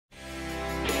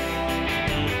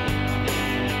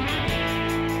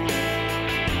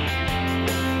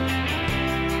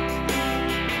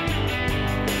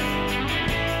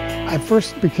I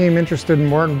first became interested in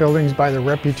Morton Buildings by the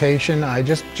reputation. I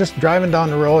just driving down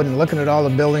the road and looking at all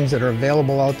the buildings that are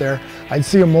available out there, I'd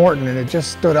see a Morton and it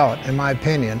just stood out in my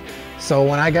opinion. So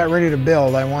when I got ready to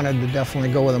build, I wanted to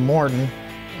definitely go with a Morton,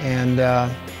 and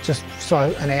just saw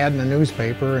an ad in the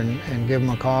newspaper and give him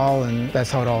a call, and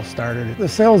that's how it all started. The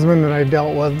salesman that I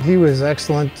dealt with, he was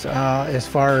excellent as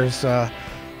far as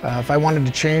if I wanted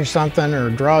to change something or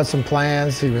draw some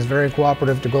plans, he was very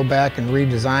cooperative to go back and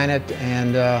redesign it,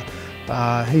 and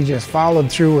he just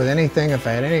followed through with anything. If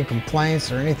I had any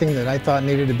complaints or anything that I thought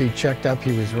needed to be checked up,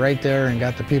 he was right there and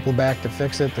got the people back to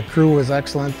fix it. The crew was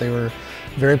excellent. They were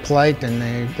very polite, and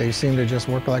they seemed to just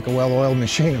work like a well-oiled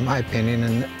machine in my opinion,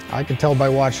 and I could tell by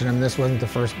watching them this wasn't the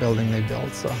first building they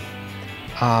built. So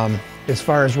as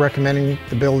far as recommending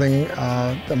the building,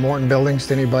 the Morton buildings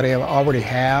to anybody, I already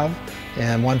have,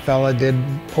 and one fella did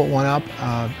put one up,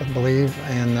 I believe,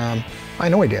 and I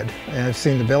know he did, and I've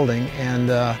seen the building,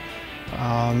 and I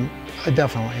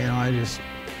definitely,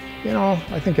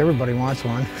 I think everybody wants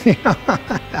one.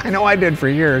 I know I did for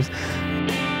years.